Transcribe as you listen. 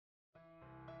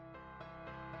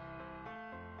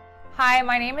Hi,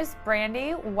 my name is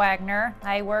Brandy Wagner.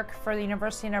 I work for the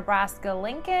University of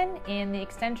Nebraska-Lincoln in the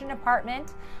Extension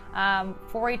Department,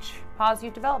 4-H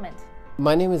Positive Development.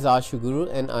 My name is Ashu Guru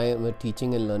and I am a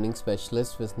teaching and learning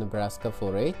specialist with Nebraska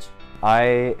 4-H. I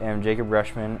am Jacob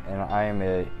Rushman and I am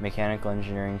a mechanical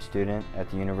engineering student at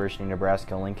the University of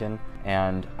Nebraska-Lincoln,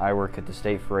 and I work at the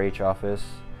State 4-H office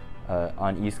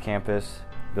on East Campus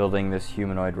building this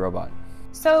humanoid robot.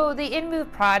 So the inMoove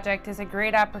project is a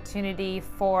great opportunity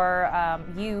for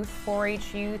youth,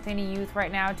 4-H youth, any youth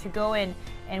right now, to go in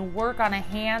and work on a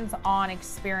hands-on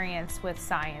experience with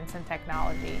science and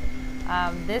technology.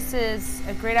 This is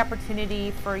a great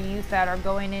opportunity for youth that are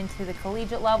going into the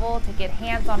collegiate level to get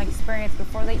hands-on experience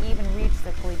before they even reach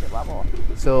the collegiate level.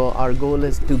 So our goal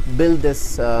is to build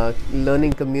this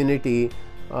learning community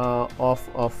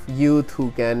of youth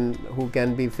who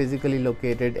can be physically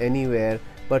located anywhere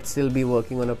but still be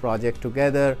working on a project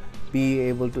together, be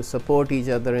able to support each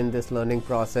other in this learning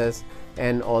process,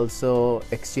 and also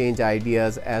exchange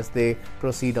ideas as they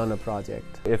proceed on a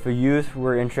project. If a youth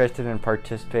were interested in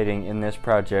participating in this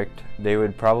project, they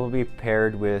would probably be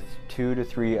paired with 2 to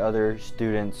 3 other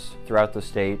students throughout the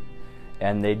state,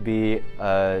 and they'd be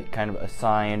kind of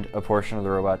assigned a portion of the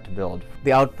robot to build.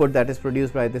 The output that is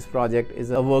produced by this project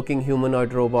is a working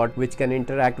humanoid robot which can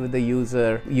interact with the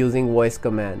user using voice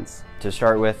commands. To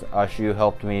start with, Ashu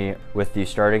helped me with the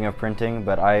starting of printing,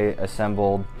 but I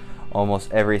assembled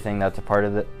almost everything that's a part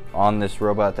of it on this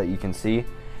robot that you can see,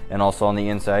 and also on the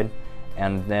inside.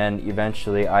 And then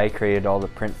eventually I created all the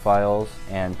print files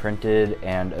and printed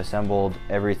and assembled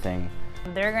everything.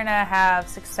 They're going to have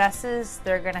successes,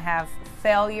 they're going to have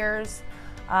failures,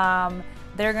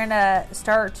 they're going to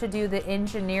start to do the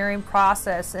engineering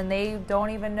process and they don't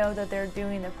even know that they're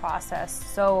doing the process.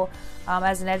 So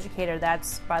as an educator,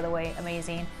 that's, by the way,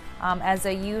 amazing. As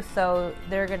a youth though,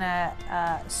 they're going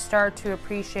to start to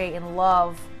appreciate and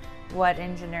love what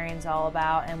engineering is all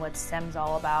about and what STEM's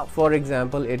all about. For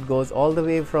example, it goes all the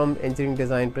way from engineering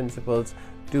design principles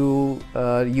to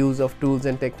use of tools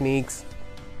and techniques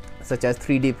such as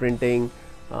 3D printing,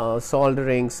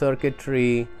 soldering,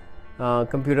 circuitry,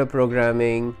 computer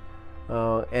programming,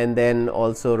 and then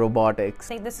also robotics.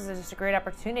 I think this is just a great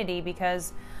opportunity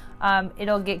because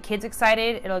it'll get kids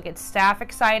excited, it'll get staff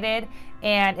excited,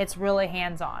 and it's really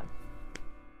hands-on.